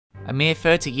A mere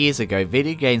 30 years ago,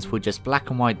 video games were just black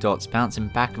and white dots bouncing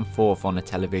back and forth on a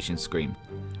television screen,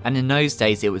 and in those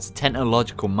days it was a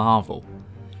technological marvel.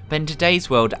 But in today's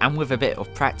world, and with a bit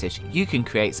of practice, you can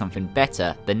create something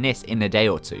better than this in a day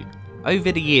or two.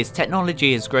 Over the years,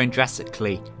 technology has grown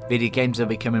drastically, video games are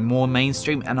becoming more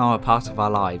mainstream and are a part of our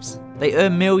lives. They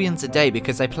earn millions a day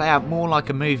because they play out more like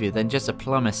a movie than just a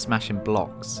plumber smashing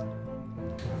blocks.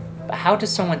 But how does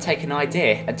someone take an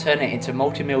idea and turn it into a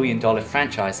multi-million-dollar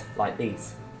franchise like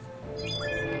these?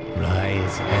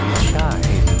 Rise and shine,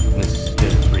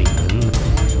 Mr.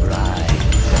 Freeman. Rise.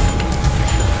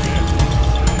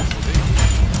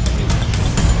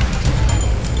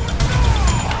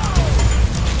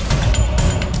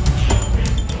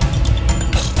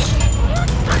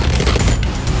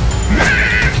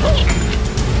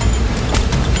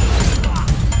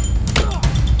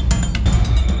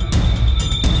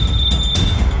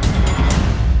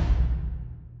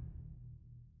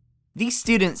 These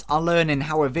students are learning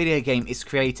how a video game is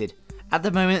created. At the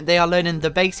moment they are learning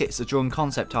the basics of drawing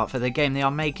concept art for the game they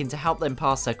are making to help them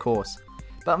pass their course.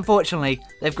 But unfortunately,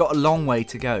 they've got a long way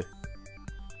to go.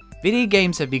 Video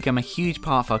games have become a huge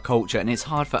part of our culture and it's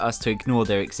hard for us to ignore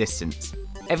their existence.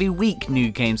 Every week new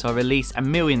games are released and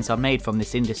millions are made from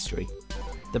this industry.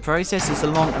 The process is a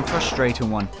long and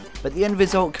frustrating one, but the end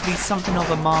result can be something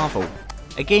of a marvel,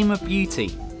 a game of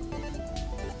beauty,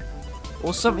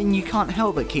 or something you can't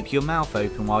help but keep your mouth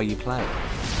open while you play.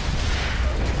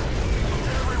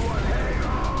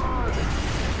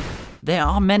 There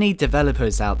are many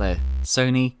developers out there.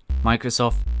 Sony,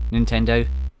 Microsoft, Nintendo,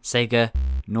 Sega,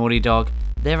 Naughty Dog.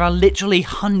 There are literally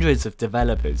hundreds of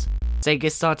developers.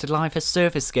 Sega started life as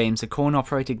Surface Games, a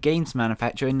coin-operated games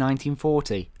manufacturer in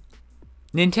 1940.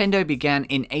 Nintendo began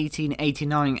in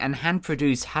 1889 and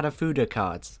hand-produced Hanafuda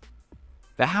cards.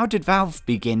 But how did Valve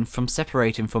begin from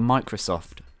separating from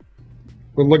Microsoft?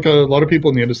 Well, like a lot of people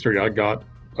in the industry, I got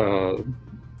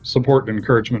support and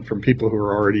encouragement from people who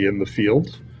are already in the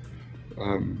field.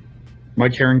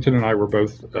 Mike Harrington and I were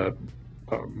both at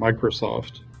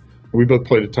Microsoft. We both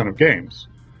played a ton of games.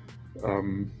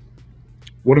 One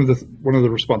of the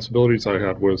responsibilities I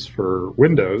had was for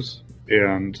Windows,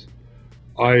 and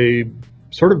I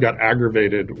sort of got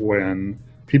aggravated when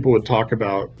people would talk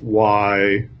about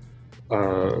why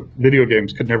video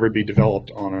games could never be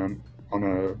developed on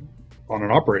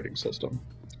an operating system.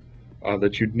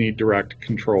 That you'd need direct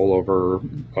control over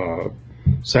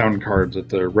sound cards at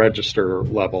the register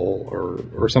level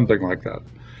or something like that.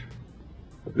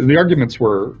 The arguments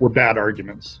were bad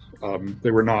arguments.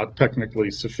 They were not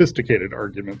technically sophisticated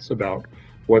arguments about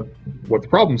what the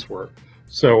problems were.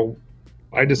 So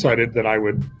I decided that I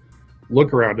would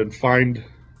look around and find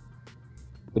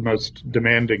the most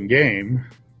demanding game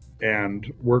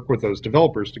and work with those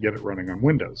developers to get it running on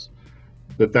Windows.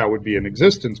 That would be an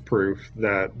existence proof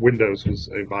that Windows was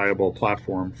a viable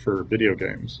platform for video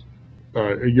games.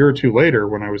 A year or two later,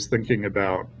 when I was thinking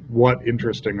about what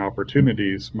interesting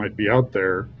opportunities might be out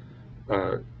there,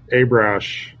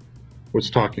 Abrash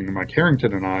was talking to Mike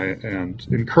Harrington and I and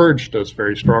encouraged us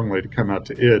very strongly to come out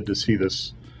to id to see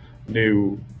this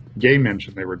new game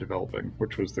engine they were developing,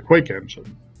 which was the Quake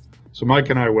engine. So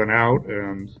Mike and I went out,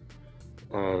 and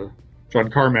John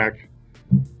Carmack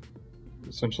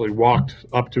essentially walked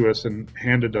up to us and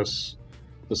handed us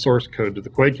the source code to the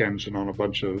Quake engine on a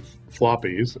bunch of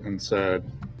floppies and said,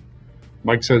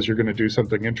 Mike says you're going to do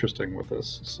something interesting with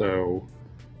this, so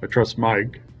I trust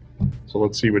Mike, so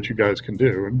let's see what you guys can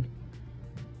do. And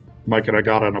Mike and I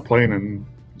got on a plane and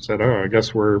said, oh, I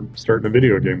guess we're starting a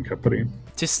video game company.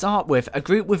 To start with, a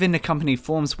group within the company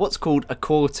forms what's called a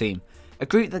core team, a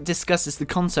group that discusses the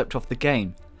concept of the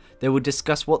game. They will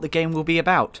discuss what the game will be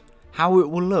about, how it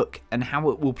will look, and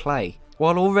how it will play,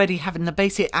 while already having the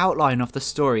basic outline of the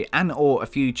story and or a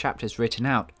few chapters written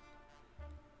out.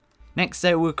 Next,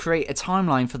 they will create a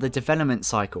timeline for the development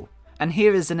cycle, and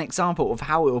here is an example of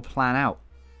how it will plan out.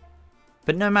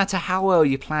 But no matter how well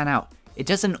you plan out, it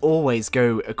doesn't always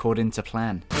go according to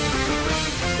plan.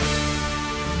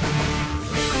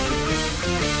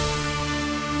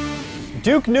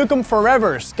 Duke Nukem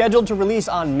Forever, scheduled to release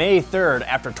on May 3rd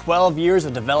after 12 years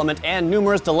of development and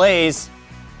numerous delays,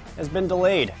 has been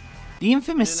delayed. The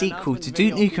infamous sequel to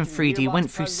Duke Nukem 3D went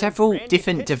through several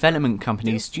different development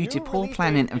companies due to poor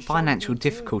planning and financial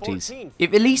difficulties.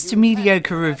 It released to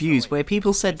mediocre reviews where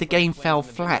people said the game fell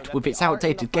flat with its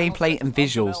outdated gameplay and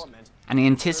visuals, and the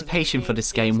anticipation for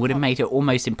this game would have made it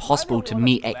almost impossible to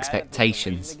meet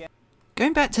expectations.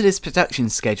 Going back to this production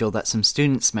schedule that some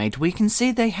students made, we can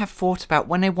see they have thought about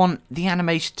when they want the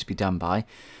animation to be done by,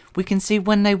 We can see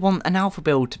when they want an alpha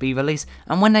build to be released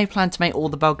and when they plan to make all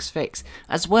the bugs fixed,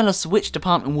 as well as which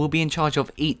department will be in charge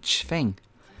of each thing.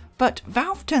 But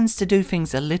Valve tends to do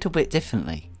things a little bit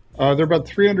differently. There are about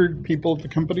 300 people at the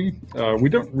company. We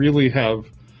don't really have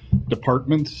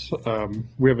departments.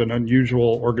 We have an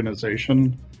unusual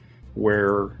organization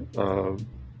where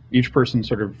each person's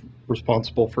sort of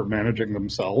responsible for managing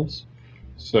themselves.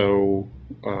 So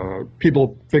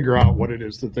people figure out what it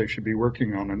is that they should be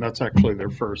working on, and that's actually their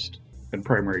first and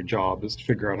primary job, is to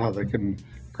figure out how they can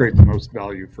create the most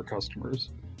value for customers.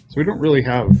 So we don't really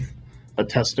have a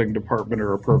testing department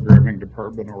or a programming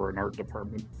department or an art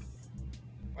department.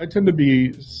 I tend to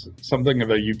be something of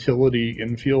a utility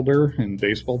infielder in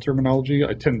baseball terminology.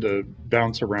 I tend to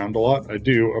bounce around a lot. I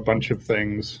do a bunch of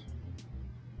things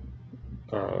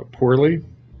poorly.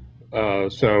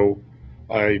 So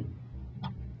I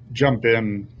jump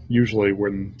in usually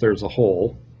when there's a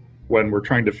hole, when we're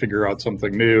trying to figure out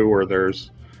something new, or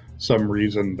there's some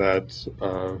reason that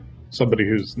somebody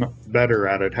who's better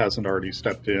at it hasn't already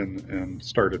stepped in and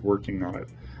started working on it.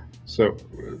 So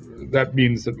that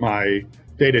means that my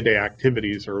day-to-day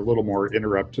activities are a little more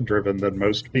interrupt-driven than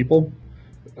most people.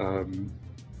 A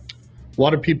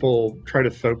lot of people try to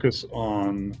focus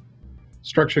on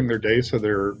structuring their day so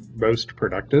they're most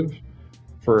productive.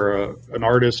 For an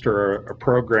artist or a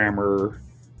programmer,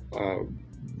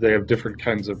 they have different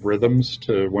kinds of rhythms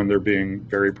to when they're being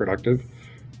very productive.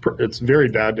 It's very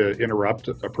bad to interrupt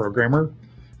a programmer.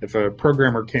 If a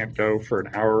programmer can't go for an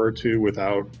hour or two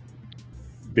without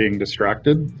being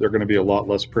distracted, they're going to be a lot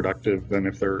less productive than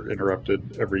if they're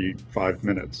interrupted every 5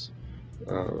 minutes.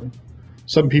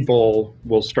 Some people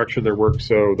will structure their work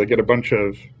so they get a bunch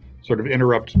of sort of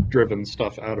interrupt-driven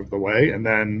stuff out of the way, and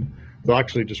then they'll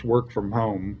actually just work from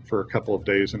home for a couple of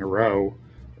days in a row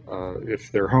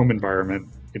if their home environment,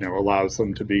 allows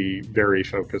them to be very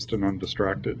focused and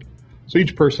undistracted. So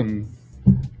each person,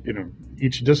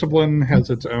 each discipline has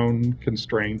its own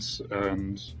constraints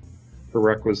and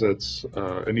prerequisites,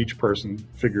 and each person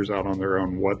figures out on their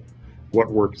own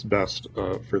what works best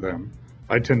for them.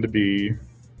 I tend to be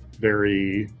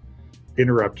very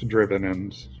interrupt-driven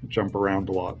and jump around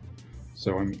a lot,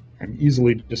 so I'm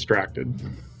easily distracted.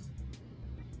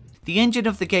 The engine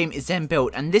of the game is then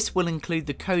built, and this will include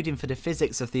the coding for the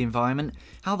physics of the environment,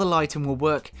 how the lighting will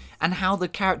work, and how the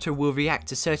character will react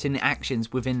to certain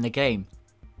actions within the game.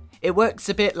 It works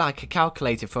a bit like a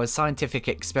calculator for a scientific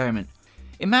experiment.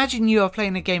 Imagine you are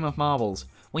playing a game of marbles.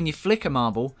 When you flick a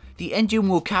marble, the engine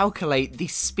will calculate the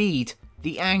speed,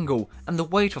 the angle, and the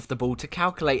weight of the ball to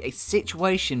calculate a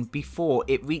situation before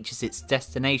it reaches its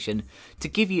destination to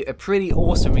give you a pretty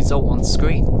awesome result on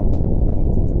screen.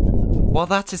 While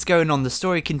that is going on, the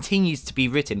story continues to be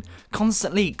written,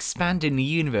 constantly expanding the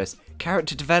universe,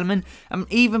 character development, and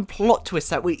even plot twists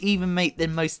that will even make the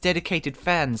most dedicated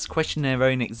fans question their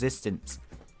own existence.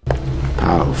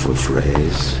 Powerful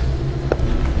phrase.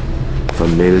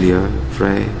 Familiar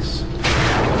phrase.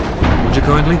 Would you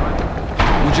kindly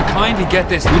get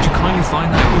this? Would you kindly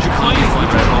find that? Would you kindly find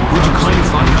that? Would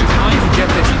you kindly get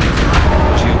this?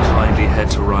 Would you kindly head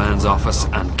to Ryan's office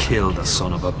and kill the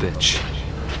son of a bitch?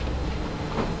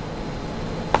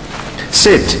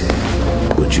 Sit,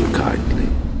 would you kindly?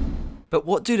 But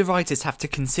what do the writers have to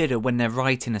consider when they're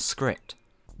writing a script?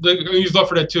 I use Left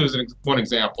 4 Dead 2 as one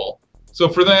example. So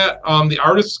for that, the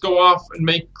artists go off and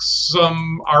make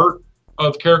some art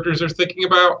of characters they're thinking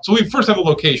about. So we first have a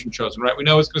location chosen, right? We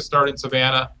know it's going to start in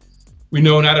Savannah. We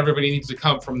know not everybody needs to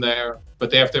come from there, but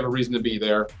they have to have a reason to be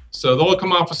there. So they'll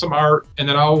come off with some art, and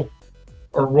then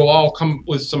we'll all come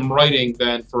with some writing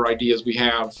then for ideas we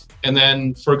have. And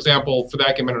then, for example, for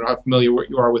that game, I don't know how familiar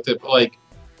you are with it, but like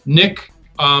Nick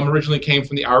originally came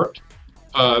from the art.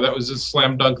 That was his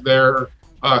slam dunk there.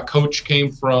 Coach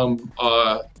came from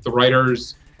the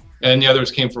writers, and the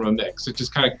others came from a mix. It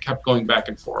just kind of kept going back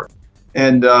and forth.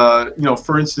 And,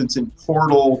 for instance, in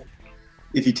Portal,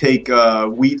 if you take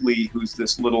Wheatley, who's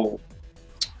this little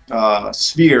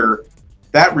sphere,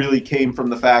 that really came from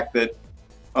the fact that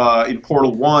in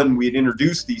Portal 1, we had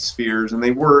introduced these spheres, and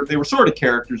they were sort of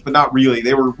characters, but not really.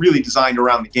 They were really designed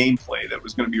around the gameplay that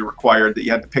was going to be required, that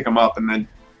you had to pick them up and then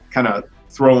kind of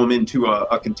throw them into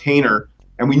a container.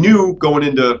 And we knew going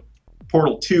into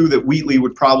Portal 2 that Wheatley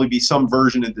would probably be some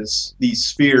version of these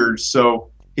spheres, so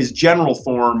his general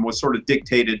form was sort of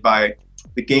dictated by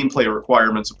the gameplay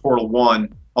requirements of Portal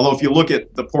 1. Although if you look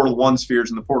at the Portal 1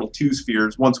 spheres and the Portal 2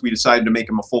 spheres, once we decided to make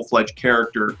him a full-fledged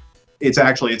character, it's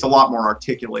a lot more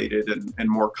articulated and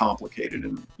more complicated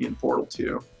in Portal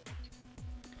 2.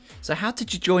 So how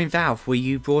did you join Valve? Were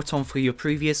you brought on for your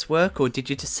previous work, or did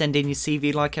you just send in your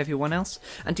CV like everyone else?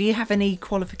 And do you have any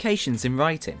qualifications in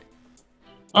writing?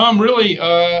 Really,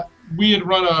 we had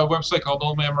run a website called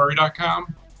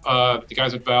oldmanmurray.com that the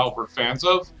guys at Valve were fans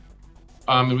of.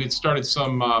 And we had started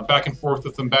some back and forth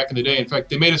with them back in the day. In fact,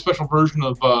 they made a special version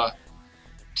of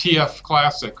TF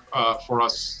Classic for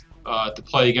us to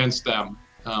play against them,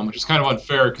 which is kind of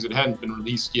unfair because it hadn't been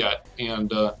released yet,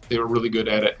 and they were really good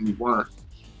at it, and we weren't.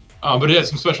 But it had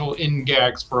some special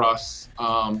in-gags for us.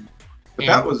 But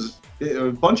that was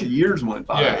a bunch of years went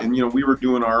by, Yeah. and we were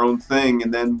doing our own thing,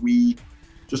 and then we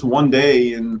just one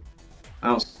day, and I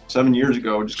don't know, 7 years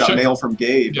ago, just got mail from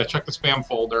Gabe. Yeah, check the spam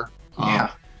folder.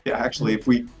 Yeah, actually, it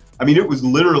was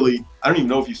literally, I don't even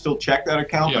know if you still check that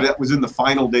account, but that was in the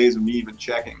final days of me even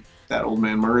checking that Old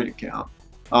Man Murray account.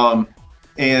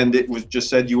 And it was just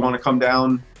said, do you want to come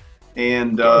down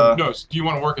and... no, do you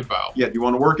want to work at Valve? Yeah, do you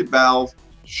want to work at Valve?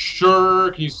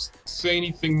 Sure. Can you say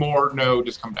anything more? No,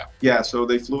 just come down. Yeah, so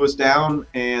they flew us down,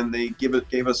 and they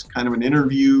gave us kind of an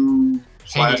interview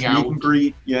 / meet and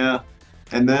greet. Yeah,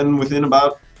 and then within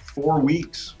about 4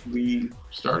 weeks, we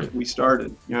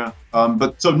started. Yeah,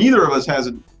 but so neither of us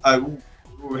has like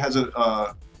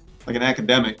an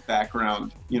academic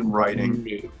background in writing.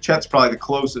 Mm-hmm. Chet's probably the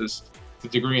closest. The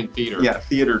degree in theater. Yeah,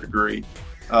 theater degree.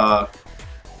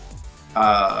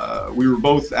 We were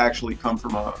both actually come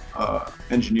from a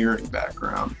engineering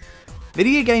background.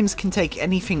 Video games can take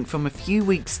anything from a few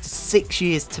weeks to 6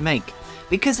 years to make,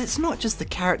 because it's not just the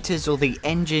characters or the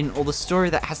engine or the story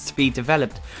that has to be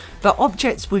developed, but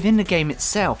objects within the game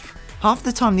itself. Half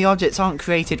the time the objects aren't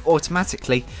created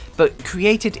automatically, but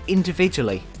created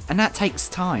individually, and that takes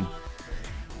time.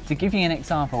 To give you an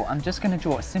example, I'm just going to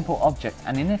draw a simple object,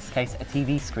 and in this case a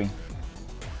TV screen.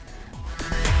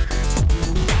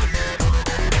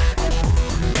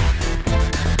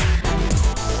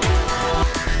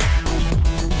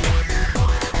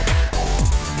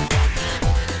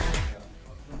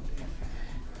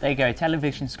 There you go,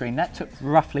 television screen. That took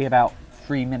roughly about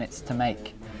 3 minutes to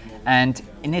make. And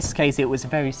in this case it was a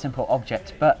very simple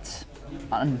object, but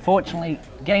unfortunately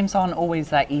games aren't always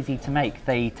that easy to make.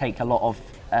 They take a lot of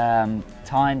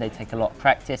time, they take a lot of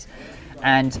practice,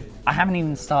 and I haven't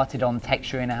even started on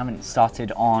texturing, I haven't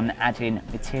started on adding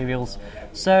materials.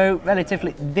 So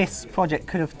relatively, this project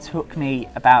could have took me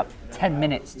about 10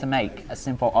 minutes to make a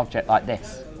simple object like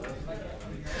this.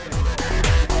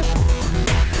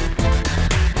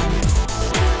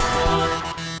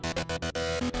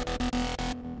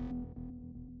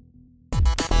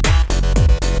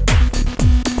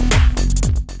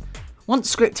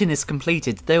 Once scripting is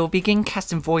completed, they will begin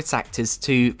casting voice actors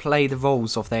to play the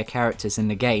roles of their characters in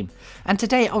the game. And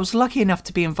today I was lucky enough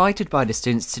to be invited by the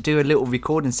students to do a little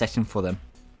recording session for them.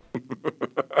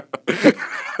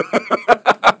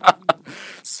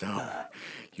 So,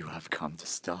 you have come to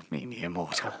stop me, the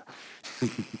immortal.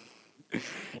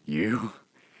 You,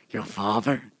 your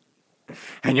father,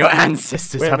 and your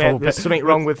ancestors Wait a have minute, all there's something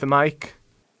wrong with the mic.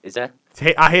 Is there?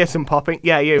 I hear some popping.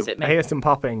 Yeah, you. Is it me? I hear some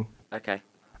popping. Okay.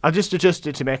 I'll just adjust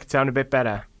it to make it sound a bit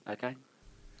better. Okay.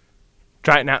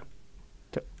 Try it now.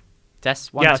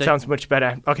 Test, 1, yeah, 2. it sounds much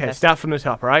better. Okay, Test. start from the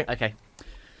top, all right? Okay.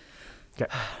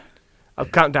 Okay. I'll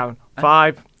count down.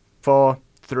 5, 4,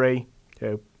 3,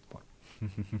 2, 1.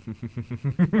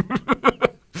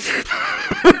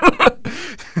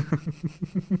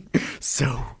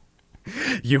 So,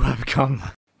 you have come.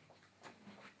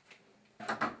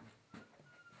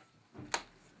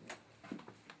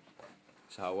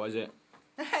 So how was it?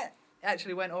 It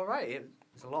actually went alright. It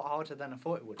was a lot harder than I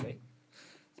thought it would be.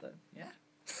 So, yeah.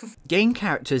 Game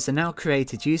characters are now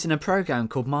created using a program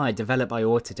called Maya developed by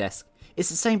Autodesk. It's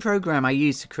the same program I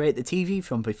used to create the TV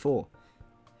from before.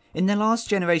 In the last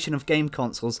generation of game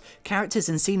consoles, characters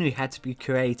and scenery had to be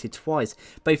created twice,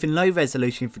 both in low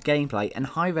resolution for gameplay and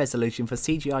high resolution for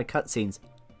CGI cutscenes.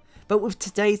 But with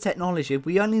today's technology,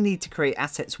 we only need to create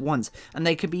assets once, and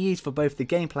they can be used for both the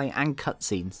gameplay and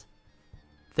cutscenes.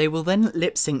 They will then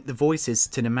lip sync the voices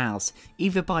to the mouse,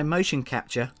 either by motion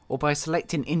capture or by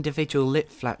selecting individual lip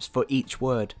flaps for each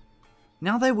word.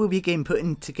 Now they will begin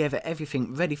putting together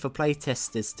everything ready for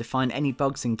playtesters to find any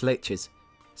bugs and glitches.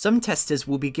 Some testers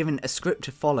will be given a script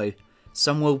to follow,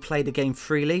 some will play the game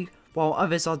freely, while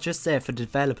others are just there for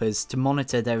developers to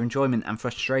monitor their enjoyment and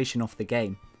frustration of the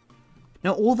game.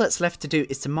 Now all that's left to do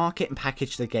is to market and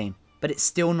package the game, but it's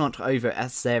still not over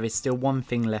as there is still one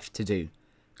thing left to do: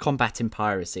 combating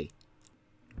piracy.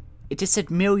 It is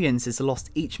said millions is lost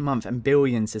each month and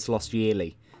billions is lost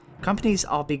yearly. Companies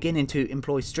are beginning to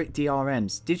employ strict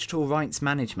DRMs, digital rights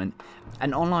management,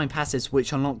 and online passes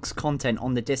which unlocks content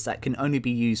on the disc that can only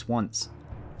be used once.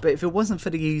 But if it wasn't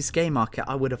for the used game market,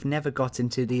 I would have never got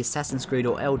into the Assassin's Creed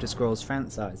or Elder Scrolls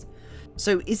franchise.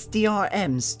 So is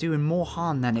DRMs doing more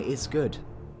harm than it is good?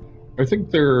 I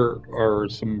think there are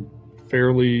some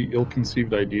fairly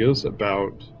ill-conceived ideas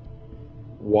about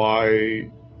why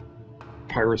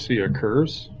piracy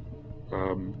occurs.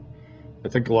 I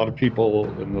think a lot of people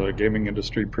in the gaming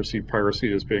industry perceive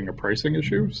piracy as being a pricing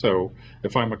issue. So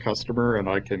if I'm a customer and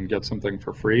I can get something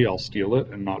for free, I'll steal it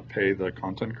and not pay the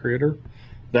content creator.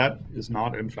 That is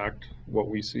not, in fact, what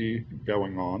we see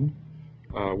going on.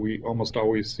 We almost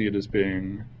always see it as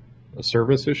being a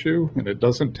service issue, and it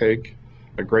doesn't take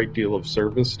a great deal of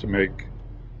service to make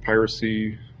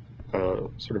piracy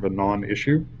sort of a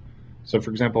non-issue. So,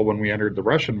 for example, when we entered the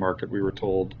Russian market, we were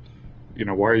told, you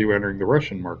know, why are you entering the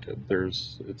Russian market?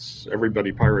 It's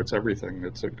everybody pirates everything.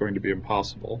 It's going to be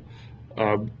impossible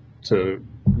to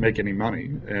make any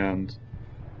money. And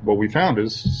what we found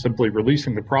is simply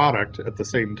releasing the product at the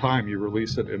same time you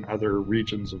release it in other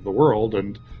regions of the world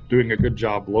and doing a good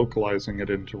job localizing it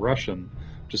into Russian.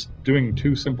 Just doing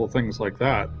two simple things like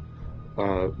that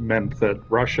meant that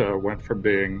Russia went from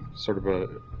being sort of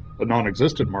a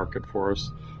non-existent market for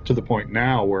us to the point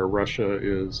now where Russia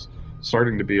is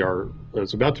starting to be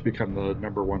is about to become the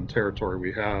 #1 territory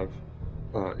we have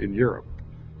in Europe.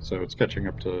 So it's catching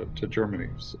up to Germany.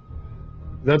 So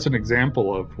that's an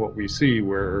example of what we see,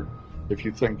 where if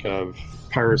you think of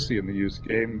piracy in the used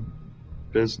game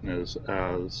business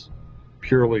as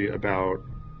purely about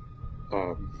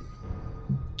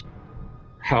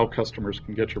how customers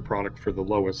can get your product for the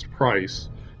lowest price,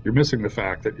 you're missing the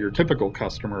fact that your typical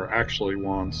customer actually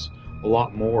wants a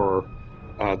lot more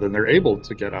than they're able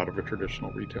to get out of a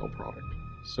traditional retail product.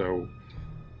 So,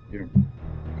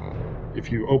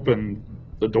 if you open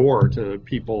the door to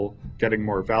people getting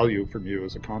more value from you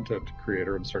as a content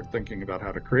creator and start thinking about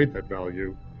how to create that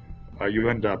value, you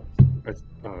end up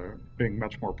being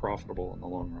much more profitable in the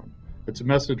long run. It's a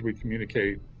message we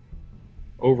communicate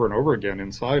over and over again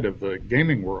inside of the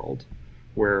gaming world,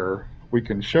 where we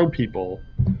can show people,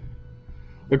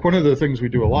 like one of the things we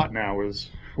do a lot now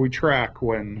is we track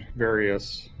when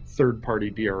various third-party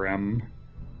DRM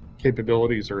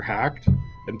capabilities are hacked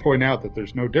and point out that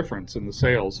there's no difference in the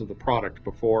sales of the product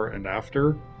before and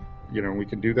after. We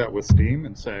can do that with Steam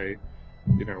and say,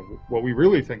 what we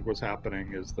really think was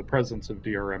happening is the presence of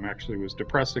DRM actually was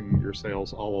depressing your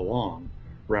sales all along,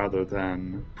 rather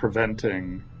than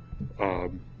preventing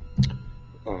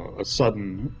a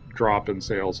sudden drop in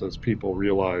sales as people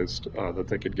realized that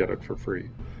they could get it for free.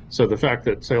 So the fact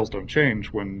that sales don't change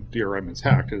when DRM is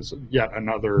hacked is yet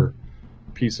another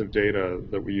piece of data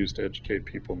that we use to educate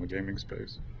people in the gaming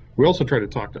space. We also try to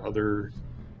talk to other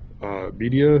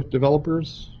media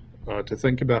developers to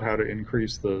think about how to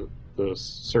increase the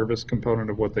service component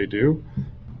of what they do.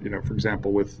 For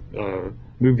example, with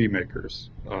movie makers,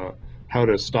 how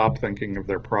to stop thinking of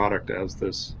their product as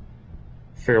this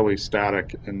fairly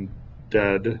static and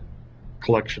dead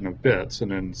collection of bits,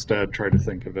 and instead try to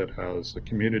think of it as a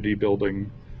community building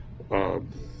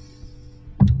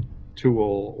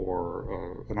tool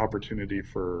or an opportunity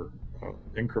for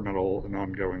incremental and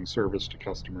ongoing service to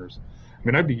customers. I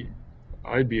mean,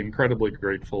 I'd be incredibly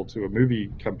grateful to a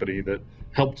movie company that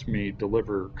helped me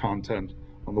deliver content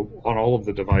on all of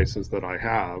the devices that I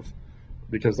have,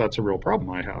 because that's a real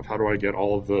problem I have. How do I get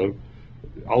all of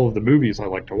the movies I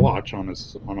like to watch on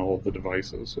all of the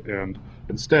devices? And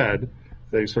instead,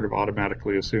 they sort of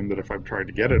automatically assume that if I'm trying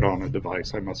to get it on a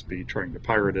device, I must be trying to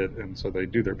pirate it, and so they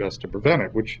do their best to prevent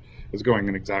it, which is going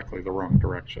in exactly the wrong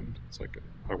direction. It's like,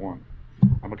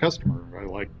 I'm a customer, I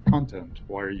like content.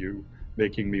 Why are you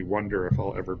making me wonder if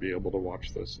I'll ever be able to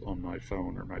watch this on my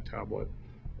phone or my tablet?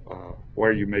 Why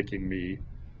are you making me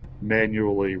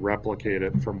manually replicate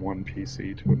it from one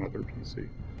PC to another PC?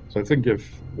 So I think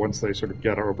once they sort of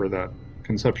get over that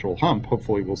conceptual hump,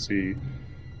 hopefully we'll see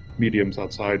mediums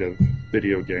outside of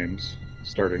video games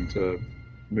starting to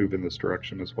move in this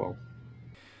direction as well.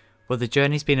 Well, the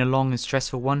journey's been a long and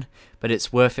stressful one, but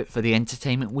it's worth it for the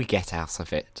entertainment we get out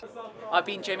of it. I've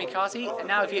been Jamie Carty, and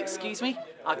now if you excuse me,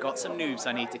 I've got some noobs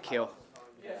I need to kill.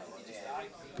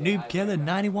 Noob Killer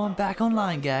 91 back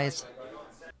online, guys.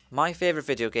 My favourite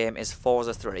video game is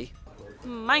Forza 3.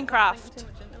 Minecraft.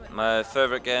 My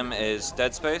favourite game is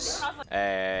Dead Space.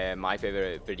 My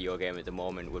favourite video game at the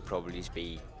moment would probably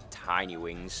be Tiny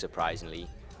Wings, surprisingly.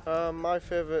 My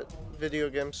favourite video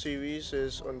game series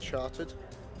is Uncharted.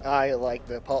 I like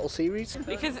the Portal series.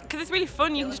 Because it's really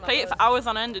fun, you can just play it for hours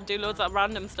on end and do loads of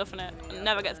random stuff in it, and it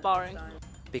never gets boring.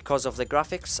 Because of the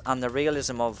graphics and the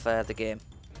realism of the game.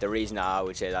 The reason I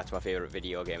would say that's my favourite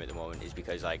video game at the moment is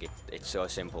because it's so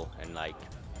simple and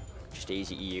just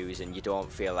easy to use, and you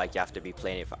don't feel like you have to be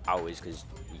playing it for hours because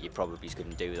you probably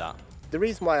couldn't do that. The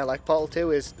reason why I like Portal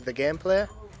 2 is the gameplay,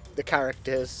 the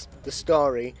characters, the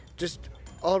story, just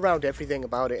all around everything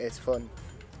about it is fun.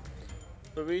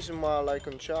 The reason why I like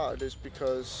Uncharted is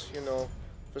because, you know,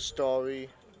 the story,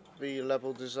 the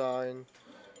level design,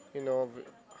 you know,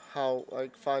 how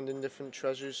like finding different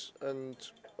treasures, and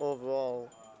overall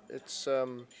it's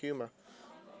humor.